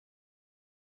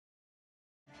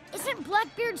Wasn't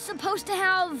Blackbeard supposed to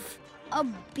have a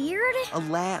beard?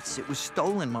 Alas, it was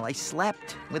stolen while I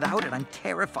slept. Without it, I'm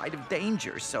terrified of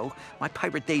danger, so my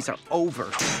pirate days are over.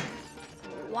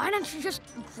 Why don't you just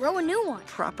grow a new one?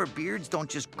 Proper beards don't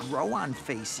just grow on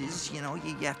faces. You know,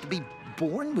 you have to be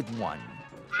born with one.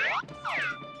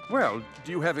 Well,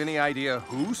 do you have any idea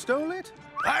who stole it?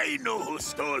 I know who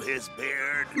stole his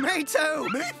beard. Me too!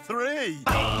 Me three.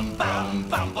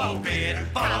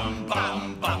 Bumblebeard,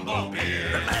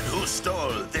 Bumblebeard. The man who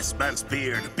stole this man's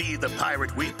beard, be the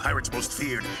pirate we pirates most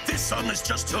feared. This song is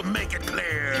just to make it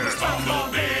clear.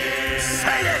 Bumblebeard.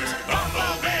 Say it!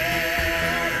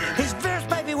 Bumblebeard. His first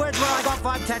baby words were I got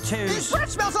 5 tattoos. His breath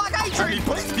smells like And hatred. he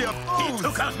bites me up. He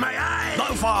took out my eye.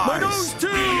 My nose too!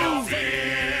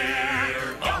 Bumblebeard.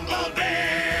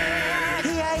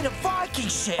 He ate a Viking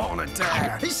ship. On a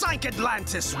dare. He sank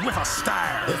Atlantis with a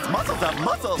star. His muscles have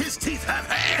muscles. His teeth have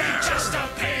hair. Just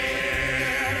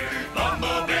appeared.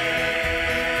 Bumblebeard.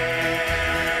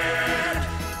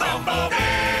 Bumblebeard.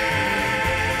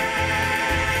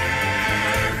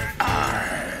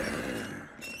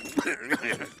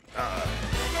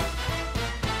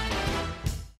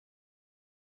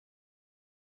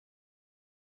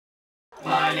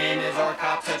 My name is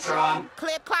Orcoptotron.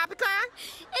 Clip, clappy, clap.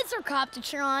 It's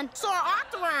Orcoptotron. Sora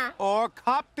Octolon. Or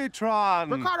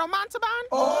Coptitron. Ricardo Montalban.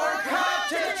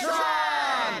 Orcoptotron!